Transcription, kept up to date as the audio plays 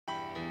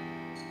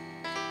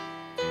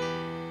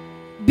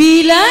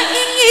Bila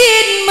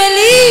ingin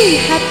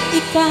melihat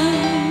ikan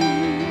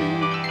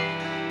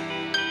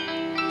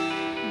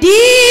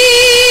di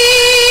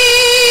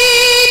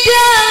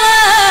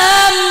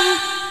dalam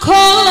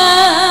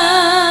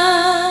kolam,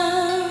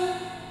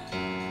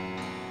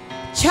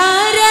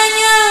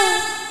 caranya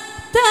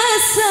tak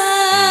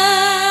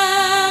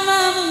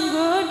sama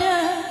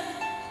menggoda,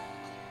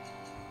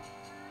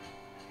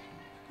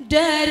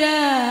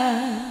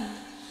 darah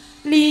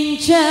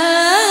lincah.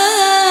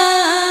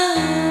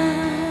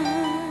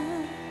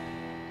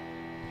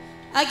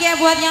 Oke,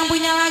 buat yang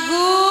punya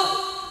lagu,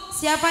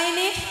 siapa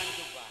ini?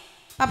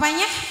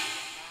 Papanya?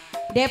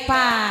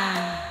 Depan.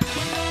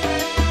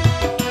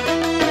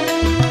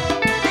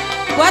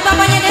 Buat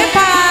papanya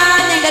Depan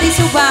yang dari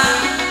Subang.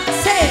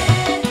 Sip.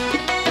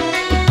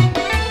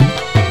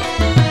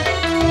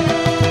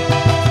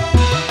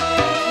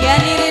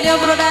 Yani Ridho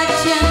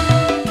Production,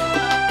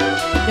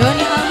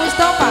 Dony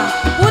Musthofa,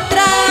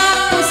 Putra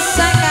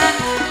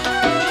Pusaka.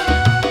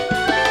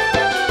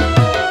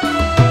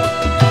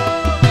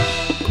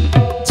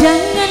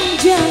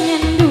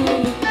 Jangan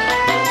dulu,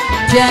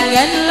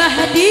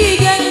 janganlah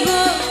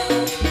diganggu,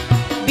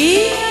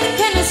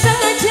 biarkan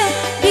saja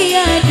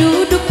dia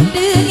duduk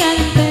dengan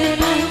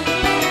tenang.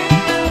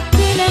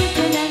 Tenang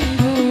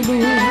dulu,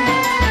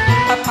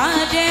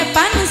 Papa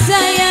Depan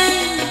sayang,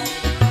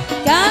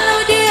 kalau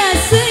dia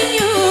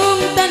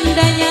senyum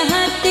tandanya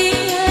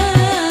hatinya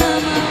mau.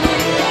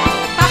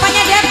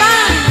 Papanya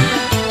Depan,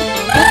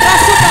 Putra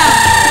Subang,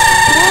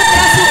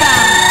 Putra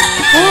Subang,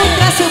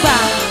 Putra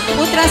Subang,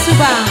 Putra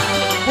Subang,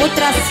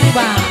 Putra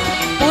Subang,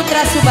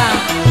 Putra Subang,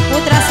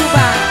 Putra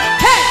Subang.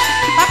 Hei,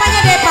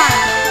 papanya Depan,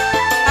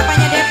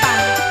 papanya Depan,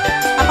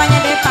 papanya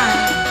Depan,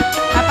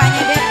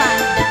 papanya Depan,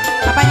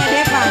 papanya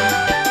Depan.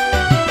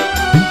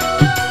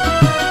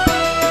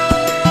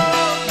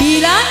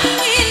 Bila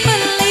ingin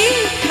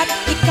melihat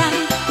ikan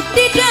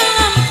di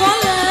dalam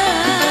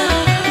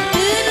kolam,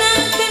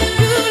 tenangkan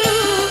dulu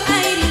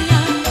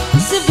airnya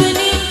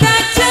sebening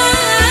kaca.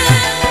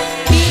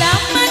 Bila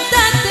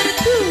mata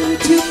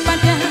tertuju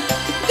pada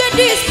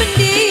gadis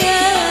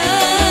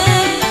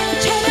pendiam,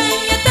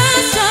 caranya tak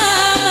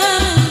sama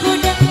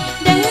menggoda,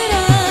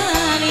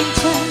 darah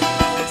lincah.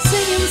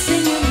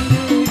 Senyum-senyum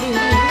dulu,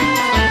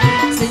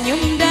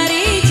 senyum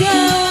dari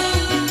jauh,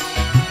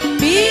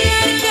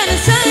 biarkan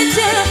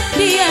saja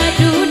dia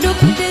duduk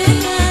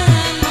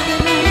dengan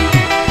tenang.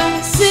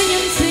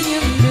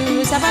 Senyum-senyum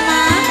dulu, siapa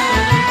mah?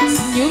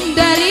 Senyum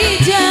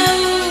dari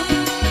jauh,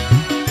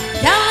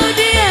 kalau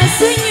dia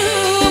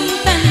senyum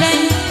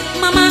tandanya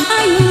Mama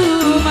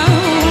Ayu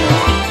mau.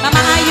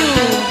 Mama Ayu,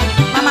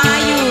 Mama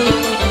Ayu,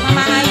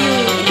 Mama Ayu.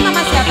 Ini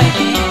mama siapa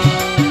ini?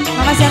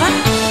 Mama siapa?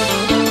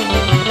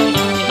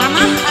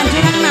 Mama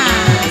Anjuran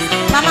Mas,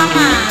 Mama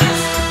Mas,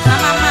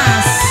 Mama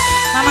Mas,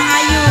 Mama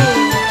Ayu.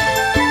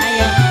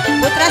 Ayo,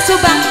 Putra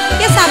Subang.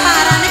 Ya siapa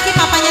arane ki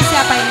papanya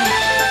siapa ini?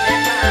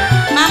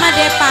 Mama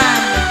Depan,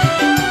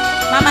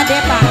 Mama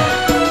Depan.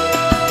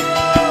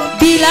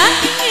 Bila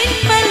ingin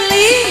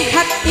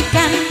melihat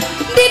ikan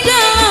di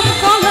dalam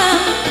kolam,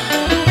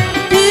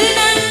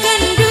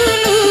 tenangkan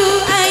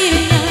dulu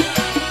airnya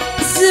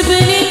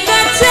sebening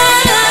kaca.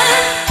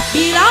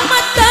 Bila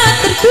mata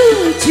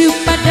tertuju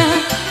pada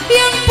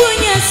yang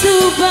punya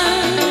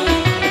Subang,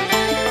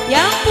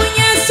 yang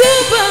punya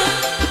Subang,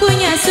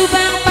 punya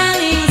Subang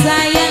paling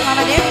sayang.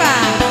 Mama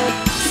Depan,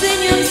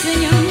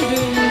 senyum-senyum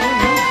dulu,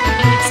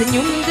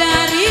 senyum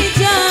dari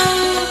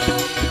jauh,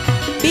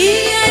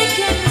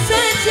 biarkan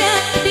saja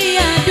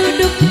dia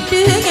duduk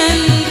dengan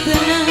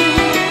tenang.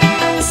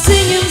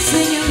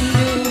 Senyum-senyum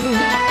dulu,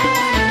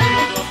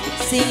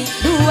 sing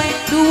duet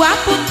dua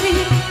putri,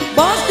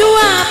 bos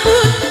dua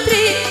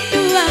putri,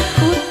 dua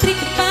putri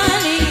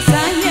paling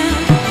sayang.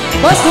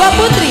 Bos dua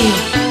putri,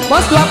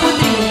 bos dua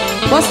putri,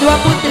 bos dua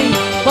putri,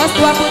 bos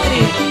dua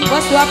putri,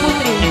 bos dua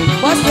putri,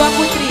 bos dua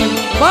putri,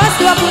 bos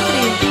dua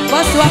putri,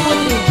 bos dua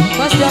putri,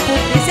 bos dua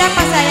putri.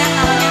 Siapa sayang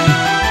namanya?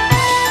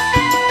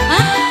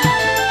 Hah?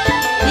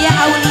 Dia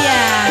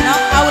Aulia,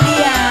 Nok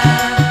Aulia,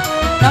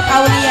 Nok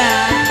Aulia,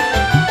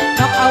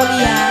 Nok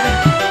Aulia,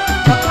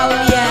 Nok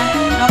Aulia,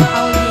 Nok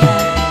Aulia.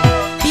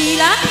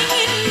 Bila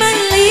ingin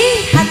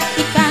melihat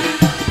ikan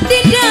di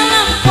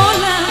dalam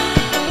kolam,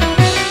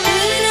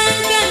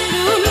 tenangkan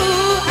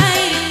dulu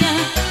airnya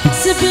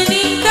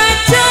sebening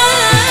kaca.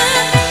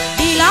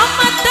 Bila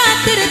mata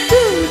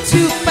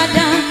tertuju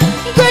pada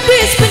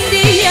gadis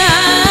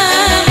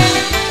pendiam,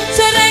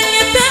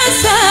 caranya tak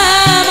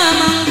sama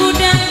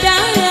menggoda,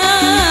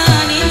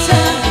 darah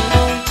lincah.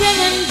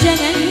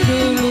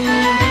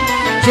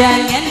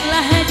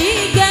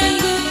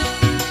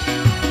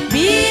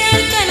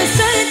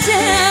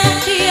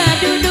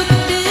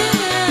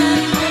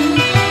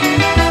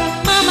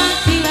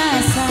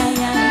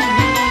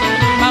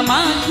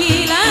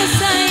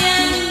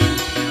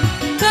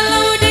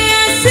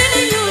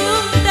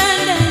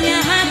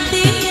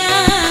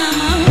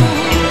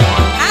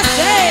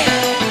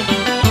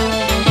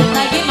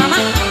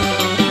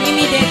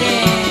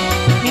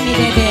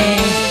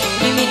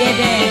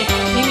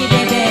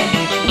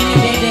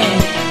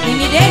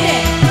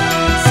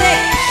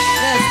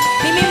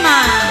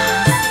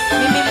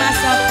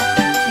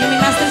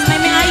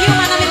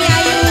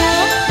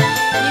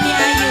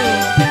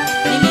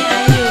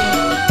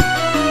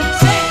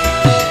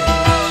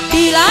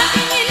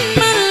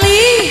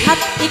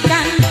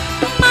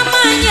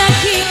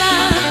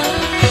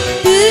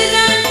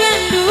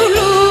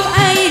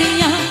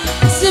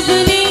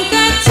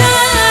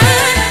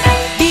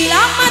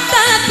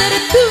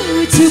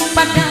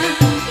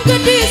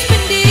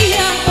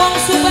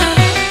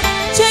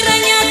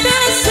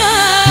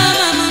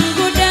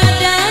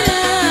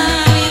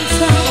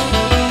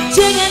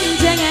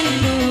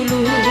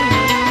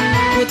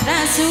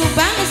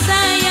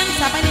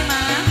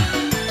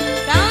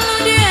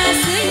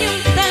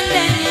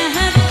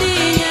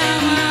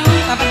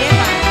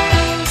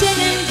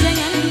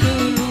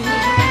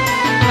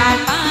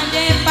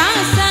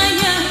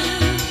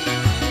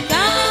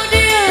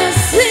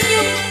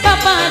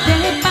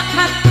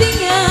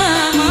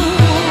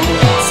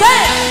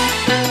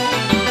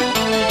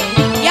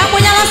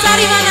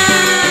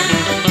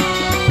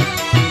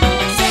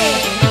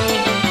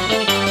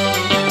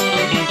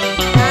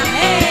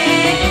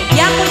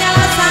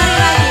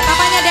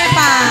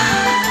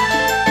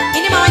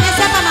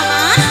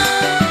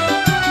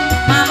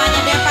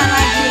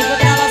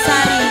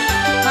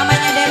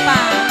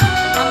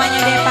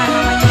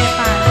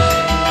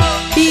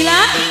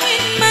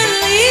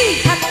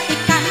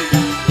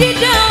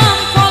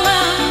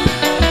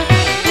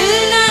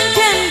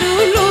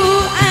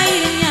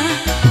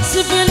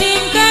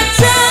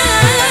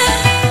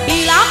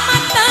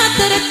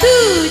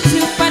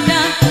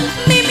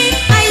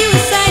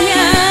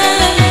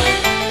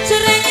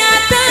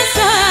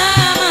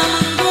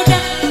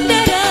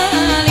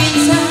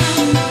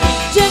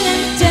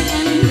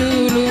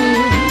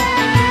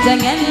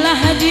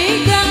 pernah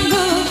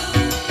diganggu.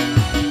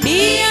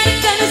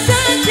 Biarkan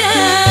saja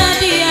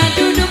dia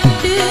duduk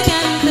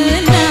dengan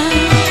tenang.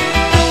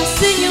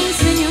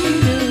 Senyum-senyum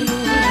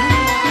dulu,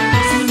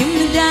 senyum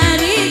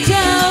dari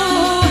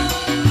jauh.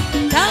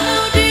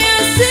 Kalau dia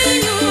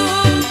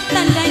senyum,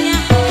 tandanya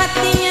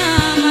hatinya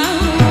mau.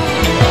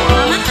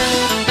 Mama,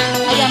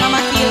 ayah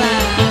Mama Kila.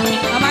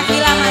 Mama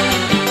Kila mana?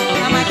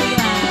 Mama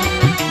Kila.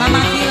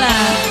 Mama Kila.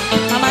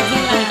 Mama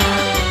Kila.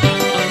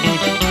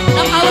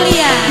 Nok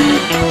Aulia.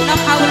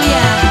 Nok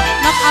Aulia.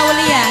 Nok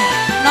Aulia.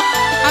 Nok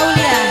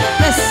Aulia.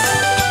 Terus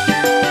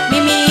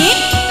Mimi.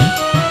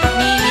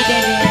 Mimi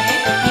Dede.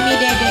 Mimi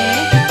Dede.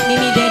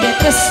 Mimi Dede.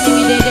 Terus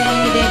Mimi Dede.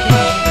 Mimi Dede.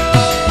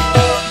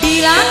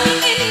 Bila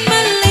ingin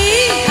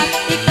melihat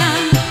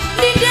ikan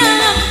di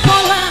dalam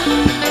kolam,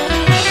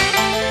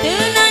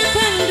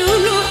 tenangkan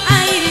dulu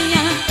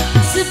airnya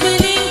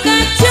sebening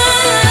kaca.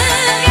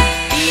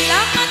 Bila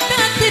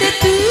mata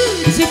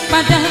tertuju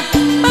pada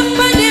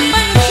papa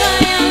depan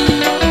sayang,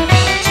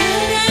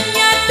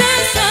 ceranya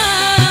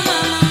sama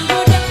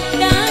menggoda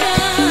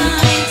darah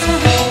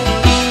lincah.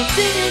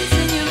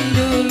 Senyum-senyum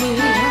dulu,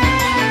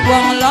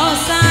 wong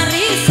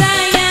losari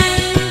sayang.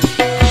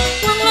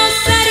 Wong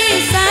losari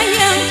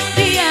sayang,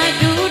 dia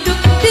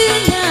duduk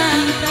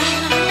dengan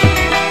tenang.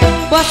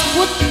 Bos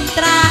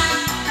Putra,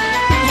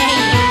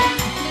 hey,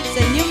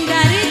 senyum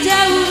dari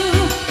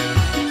jauh.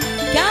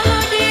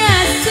 Kalau dia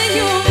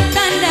senyum,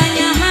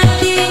 tandanya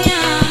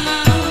hatinya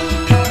mau.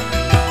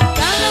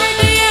 Kalau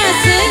dia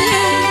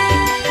senyum,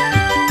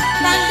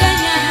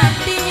 tandanya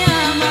hatinya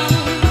mau.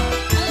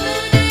 Kalau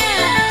dia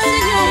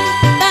senyum,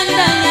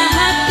 tandanya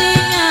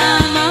hatinya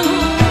mau.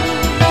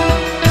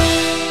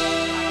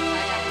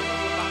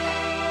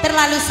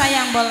 Terlalu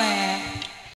sayang boleh.